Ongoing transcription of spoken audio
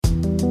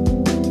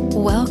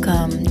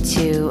Welcome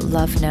to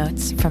Love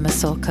Notes from a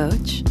Soul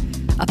Coach,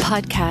 a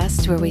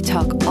podcast where we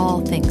talk all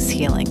things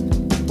healing.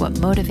 What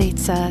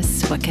motivates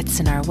us, what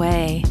gets in our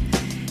way,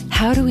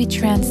 how do we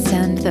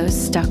transcend those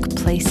stuck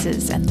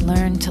places and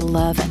learn to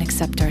love and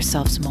accept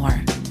ourselves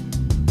more?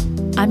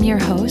 I'm your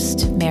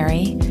host,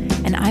 Mary,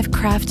 and I've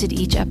crafted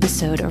each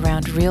episode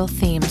around real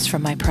themes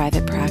from my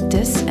private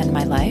practice and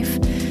my life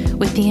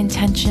with the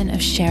intention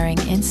of sharing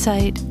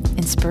insight,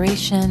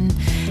 inspiration,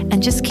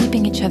 and just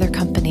keeping each other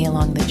company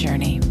along the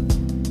journey.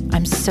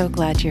 I'm so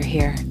glad you're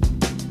here.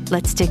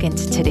 Let's dig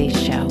into today's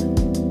show.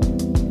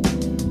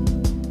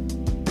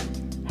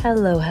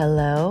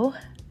 Hello.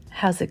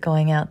 How's it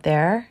going out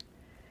there?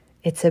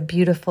 It's a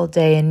beautiful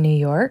day in New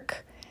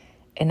York,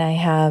 and I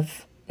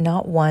have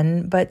not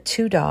one, but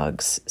two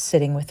dogs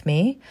sitting with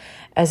me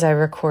as I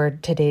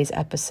record today's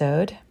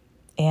episode.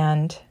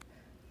 And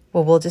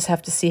well, we'll just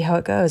have to see how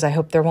it goes. I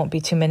hope there won't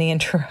be too many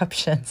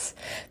interruptions.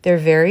 They're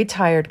very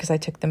tired because I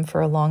took them for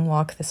a long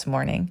walk this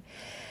morning.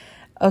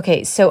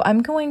 Okay, so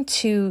I'm going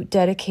to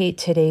dedicate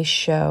today's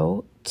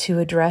show to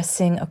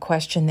addressing a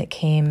question that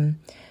came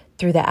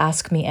through the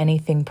Ask Me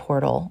Anything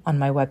portal on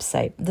my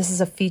website. This is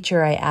a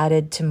feature I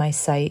added to my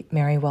site,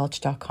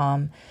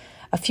 marywelch.com,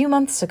 a few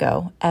months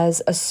ago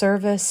as a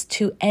service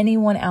to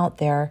anyone out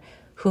there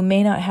who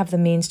may not have the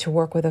means to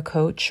work with a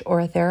coach or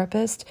a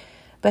therapist,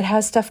 but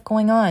has stuff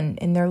going on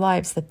in their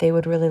lives that they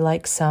would really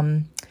like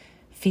some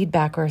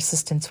feedback or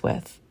assistance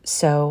with.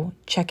 So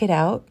check it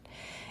out.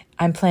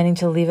 I'm planning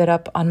to leave it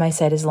up on my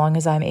site as long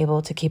as I'm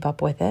able to keep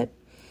up with it.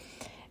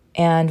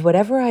 And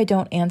whatever I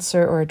don't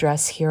answer or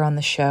address here on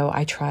the show,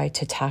 I try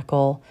to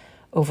tackle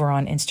over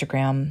on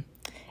Instagram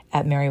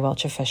at Mary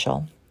Welch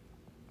Official.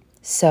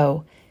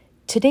 So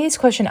today's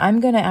question,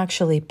 I'm going to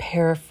actually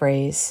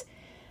paraphrase.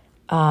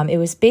 It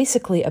was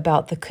basically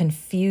about the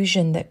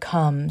confusion that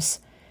comes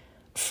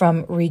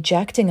from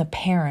rejecting a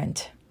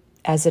parent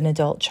as an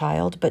adult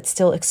child, but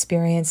still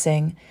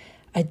experiencing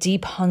a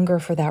deep hunger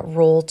for that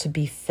role to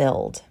be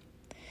filled.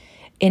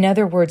 In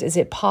other words, is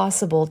it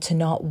possible to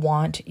not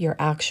want your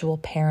actual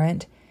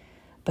parent,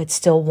 but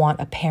still want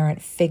a parent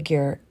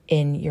figure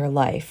in your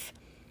life,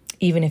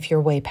 even if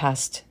you're way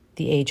past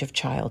the age of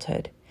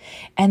childhood?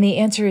 And the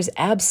answer is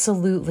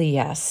absolutely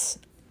yes.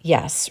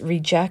 Yes,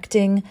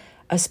 rejecting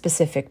a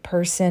specific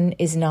person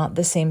is not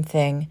the same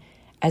thing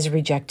as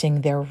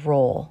rejecting their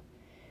role.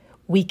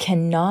 We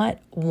cannot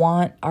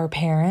want our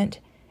parent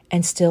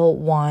and still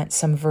want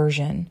some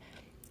version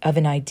of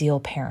an ideal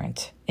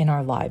parent in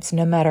our lives,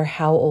 no matter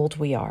how old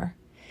we are.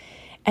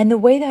 And the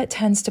way that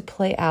tends to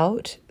play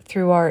out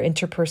through our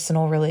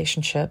interpersonal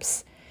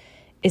relationships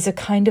is a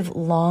kind of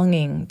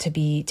longing to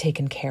be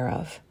taken care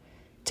of,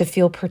 to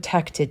feel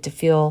protected, to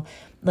feel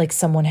like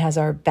someone has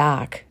our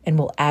back and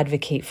will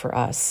advocate for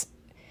us.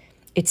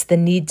 It's the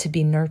need to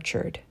be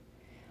nurtured.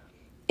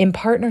 In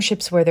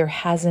partnerships where there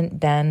hasn't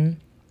been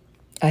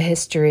a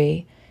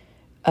history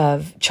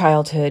of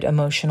childhood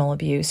emotional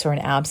abuse or an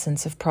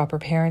absence of proper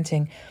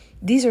parenting,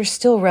 these are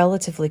still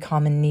relatively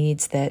common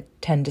needs that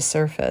tend to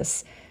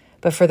surface.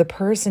 But for the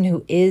person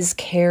who is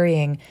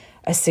carrying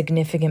a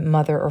significant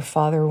mother or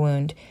father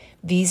wound,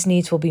 these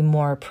needs will be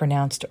more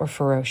pronounced or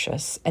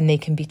ferocious, and they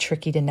can be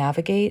tricky to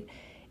navigate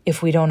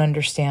if we don't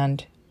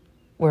understand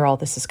where all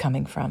this is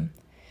coming from.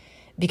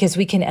 Because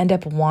we can end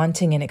up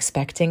wanting and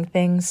expecting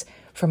things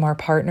from our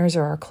partners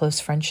or our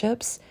close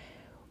friendships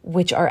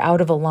which are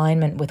out of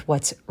alignment with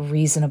what's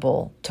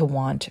reasonable to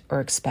want or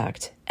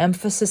expect.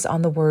 Emphasis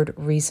on the word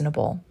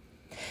reasonable,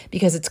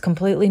 because it's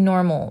completely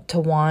normal to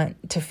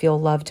want to feel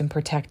loved and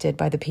protected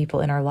by the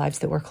people in our lives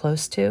that we're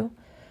close to.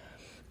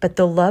 But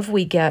the love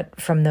we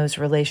get from those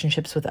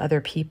relationships with other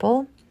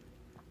people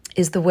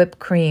is the whipped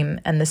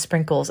cream and the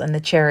sprinkles and the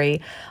cherry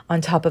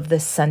on top of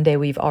this sundae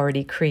we've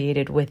already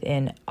created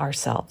within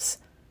ourselves.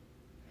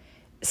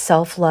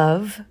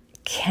 Self-love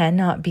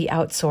cannot be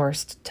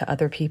outsourced to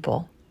other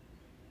people.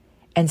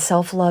 And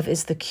self-love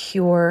is the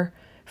cure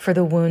for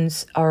the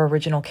wounds our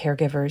original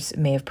caregivers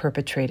may have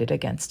perpetrated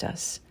against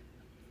us.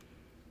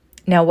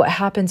 Now, what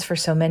happens for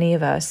so many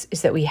of us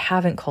is that we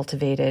haven't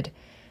cultivated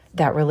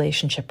that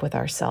relationship with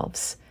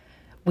ourselves.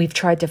 We've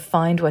tried to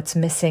find what's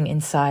missing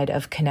inside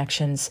of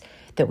connections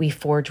that we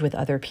forge with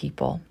other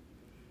people.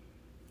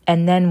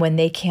 And then when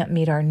they can't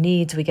meet our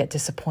needs, we get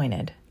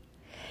disappointed.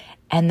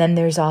 And then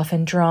there's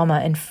often drama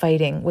and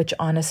fighting, which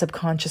on a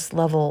subconscious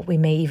level, we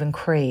may even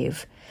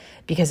crave,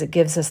 because it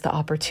gives us the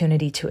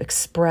opportunity to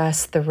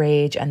express the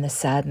rage and the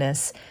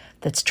sadness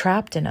that's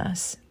trapped in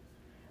us.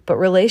 But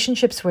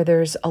relationships where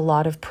there's a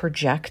lot of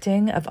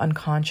projecting of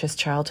unconscious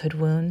childhood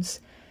wounds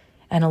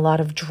and a lot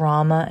of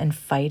drama and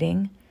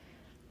fighting,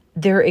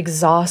 they're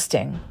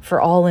exhausting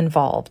for all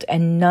involved.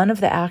 And none of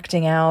the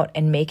acting out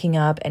and making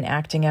up and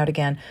acting out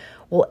again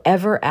will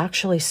ever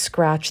actually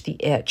scratch the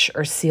itch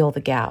or seal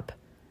the gap.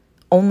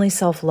 Only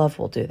self-love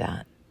will do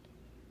that.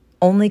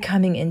 Only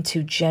coming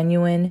into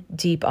genuine,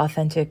 deep,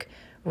 authentic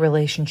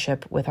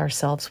relationship with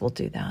ourselves will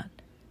do that.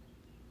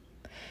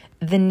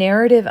 The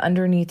narrative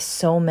underneath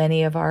so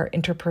many of our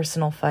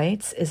interpersonal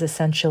fights is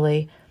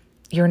essentially,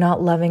 you're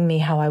not loving me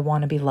how I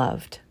want to be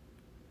loved.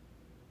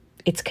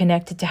 It's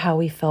connected to how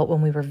we felt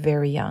when we were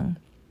very young.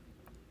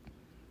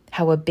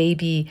 How a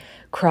baby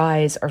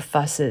cries or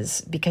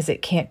fusses because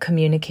it can't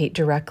communicate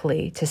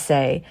directly to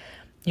say,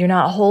 "You're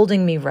not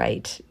holding me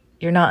right.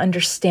 You're not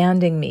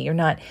understanding me. You're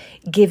not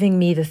giving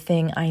me the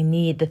thing I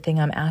need, the thing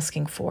I'm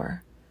asking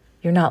for.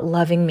 You're not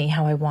loving me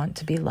how I want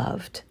to be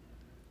loved."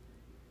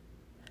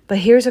 But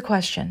here's a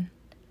question.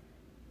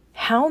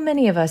 How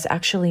many of us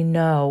actually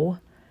know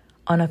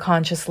on a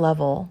conscious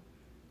level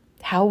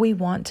how we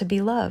want to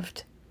be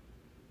loved?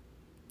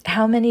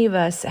 How many of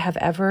us have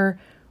ever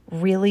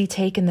really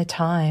taken the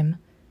time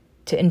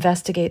to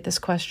investigate this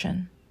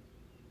question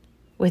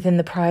within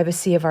the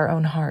privacy of our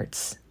own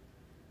hearts?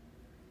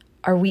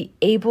 Are we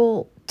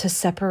able to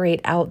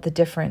separate out the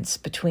difference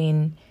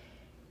between,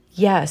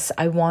 yes,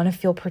 I want to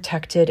feel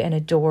protected and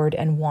adored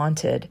and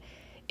wanted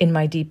in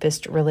my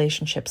deepest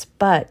relationships,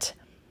 but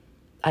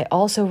I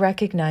also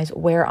recognize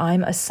where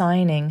I'm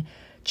assigning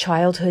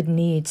childhood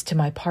needs to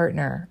my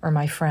partner or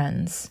my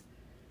friends.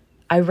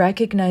 I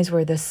recognize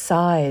where the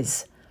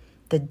size,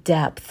 the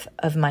depth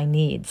of my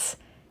needs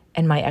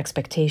and my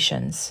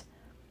expectations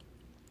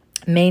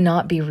may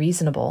not be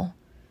reasonable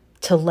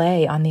to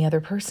lay on the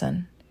other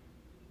person.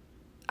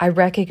 I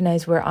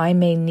recognize where I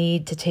may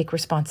need to take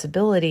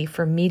responsibility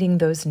for meeting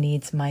those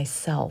needs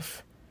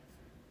myself.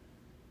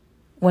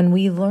 When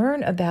we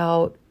learn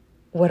about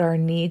what our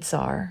needs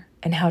are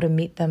and how to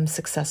meet them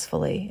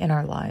successfully in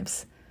our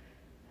lives,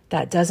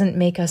 that doesn't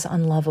make us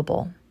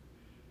unlovable.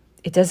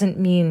 It doesn't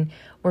mean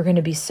we're going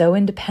to be so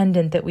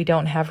independent that we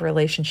don't have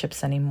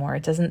relationships anymore.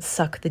 It doesn't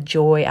suck the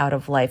joy out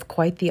of life.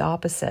 Quite the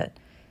opposite.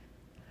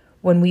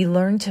 When we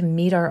learn to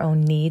meet our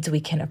own needs,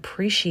 we can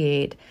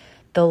appreciate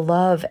the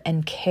love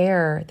and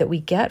care that we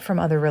get from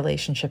other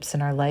relationships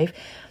in our life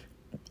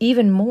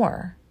even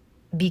more,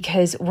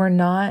 because we're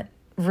not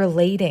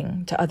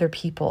relating to other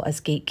people as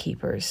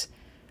gatekeepers,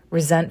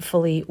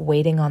 resentfully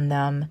waiting on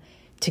them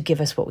to give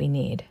us what we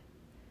need.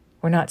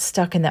 We're not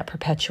stuck in that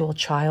perpetual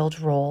child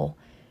role,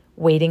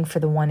 waiting for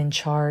the one in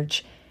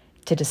charge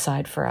to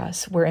decide for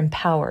us. We're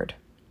empowered.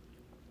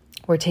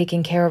 We're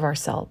taking care of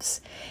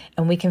ourselves,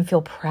 and we can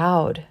feel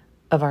proud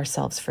of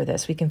ourselves for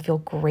this. We can feel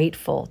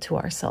grateful to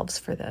ourselves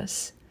for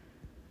this.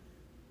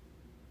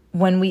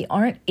 When we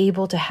aren't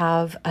able to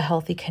have a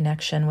healthy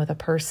connection with a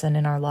person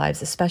in our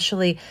lives,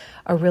 especially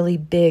a really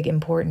big,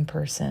 important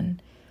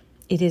person,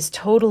 it is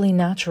totally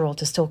natural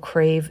to still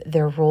crave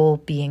their role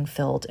being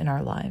filled in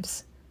our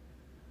lives.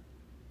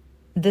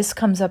 This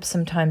comes up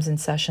sometimes in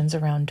sessions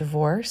around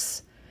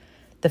divorce,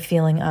 the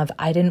feeling of,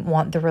 I didn't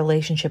want the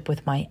relationship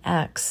with my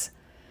ex,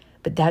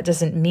 but that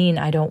doesn't mean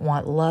I don't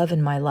want love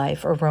in my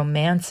life or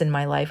romance in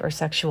my life or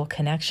sexual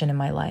connection in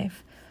my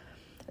life.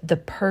 The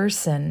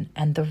person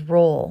and the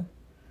role,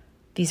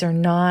 these are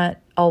not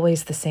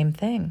always the same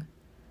thing.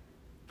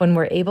 When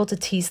we're able to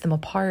tease them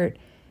apart,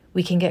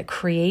 we can get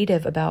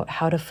creative about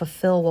how to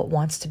fulfill what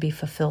wants to be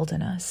fulfilled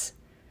in us.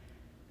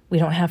 We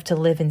don't have to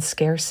live in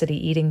scarcity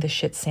eating the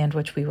shit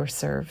sandwich we were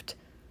served.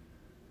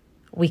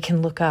 We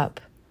can look up.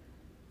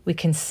 We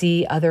can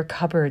see other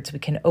cupboards. We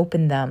can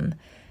open them,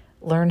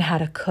 learn how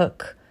to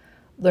cook,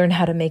 learn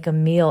how to make a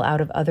meal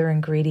out of other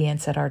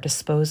ingredients at our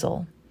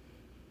disposal.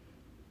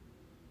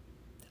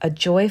 A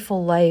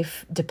joyful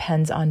life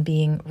depends on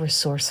being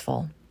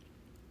resourceful,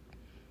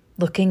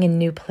 looking in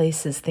new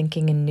places,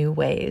 thinking in new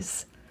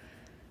ways.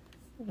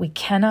 We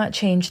cannot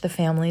change the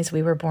families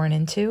we were born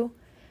into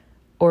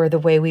or the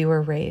way we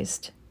were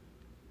raised,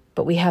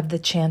 but we have the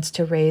chance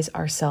to raise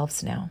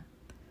ourselves now.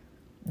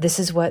 This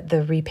is what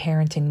the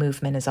reparenting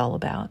movement is all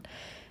about.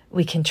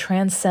 We can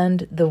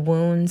transcend the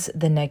wounds,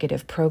 the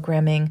negative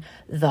programming,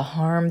 the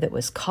harm that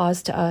was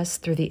caused to us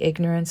through the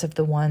ignorance of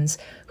the ones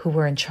who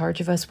were in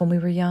charge of us when we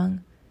were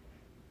young,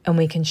 and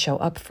we can show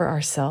up for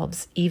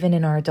ourselves, even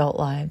in our adult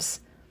lives,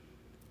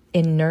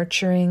 in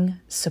nurturing,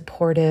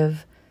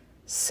 supportive,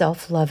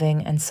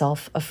 self-loving, and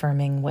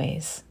self-affirming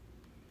ways.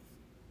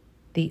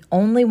 The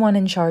only one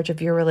in charge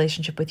of your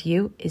relationship with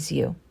you is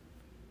you.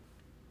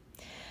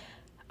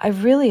 I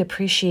really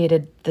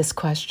appreciated this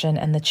question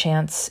and the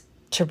chance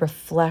to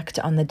reflect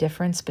on the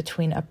difference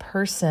between a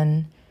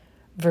person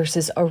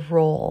versus a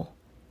role,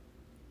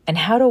 and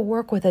how to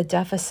work with a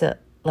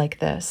deficit like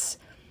this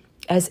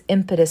as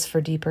impetus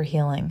for deeper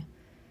healing,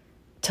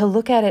 to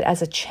look at it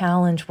as a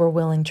challenge we're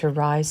willing to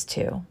rise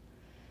to.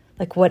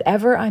 Like,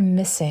 whatever I'm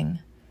missing,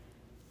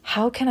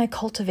 how can I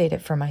cultivate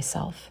it for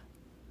myself?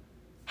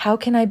 How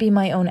can I be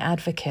my own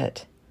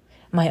advocate,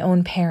 my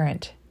own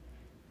parent,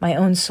 my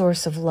own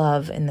source of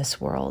love in this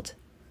world?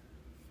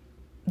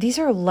 These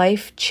are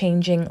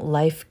life-changing,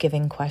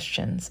 life-giving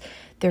questions.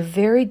 They're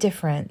very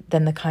different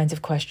than the kinds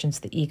of questions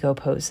the ego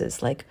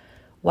poses, like,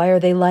 why are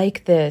they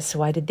like this?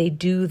 Why did they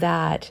do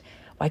that?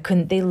 Why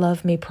couldn't they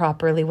love me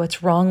properly?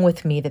 What's wrong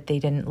with me that they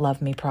didn't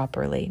love me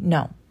properly?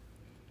 No,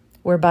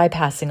 we're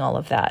bypassing all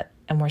of that,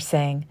 and we're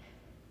saying,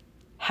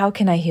 how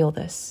can I heal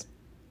this?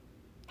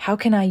 How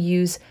can I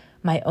use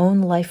my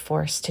own life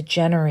force to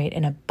generate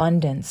an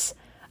abundance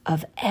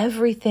of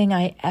everything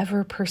I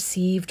ever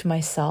perceived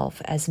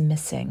myself as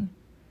missing?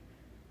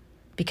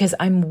 because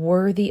I'm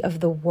worthy of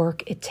the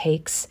work it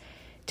takes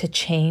to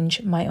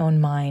change my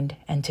own mind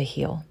and to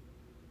heal.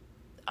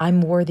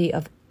 I'm worthy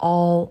of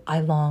all I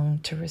long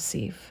to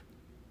receive.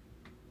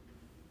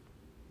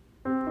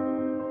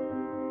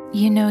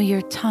 You know,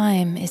 your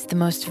time is the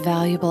most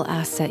valuable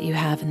asset you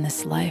have in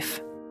this life.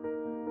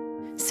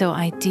 So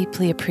I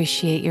deeply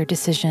appreciate your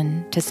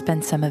decision to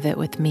spend some of it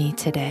with me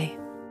today.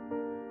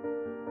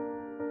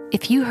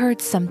 If you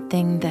heard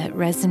something that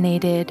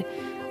resonated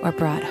or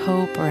brought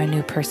hope or a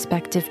new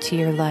perspective to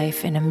your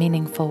life in a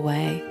meaningful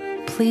way,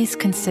 please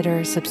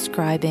consider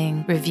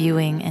subscribing,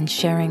 reviewing, and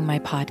sharing my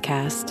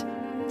podcast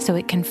so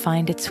it can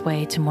find its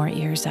way to more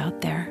ears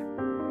out there.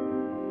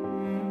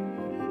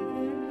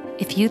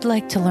 If you'd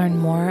like to learn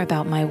more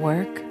about my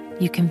work,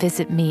 you can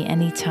visit me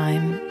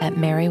anytime at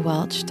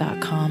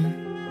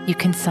marywelch.com. You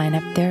can sign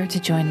up there to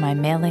join my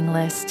mailing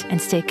list and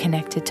stay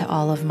connected to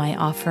all of my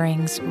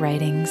offerings,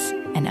 writings,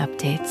 and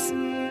updates.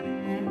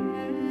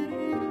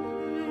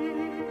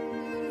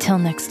 Till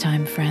next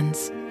time,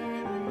 friends.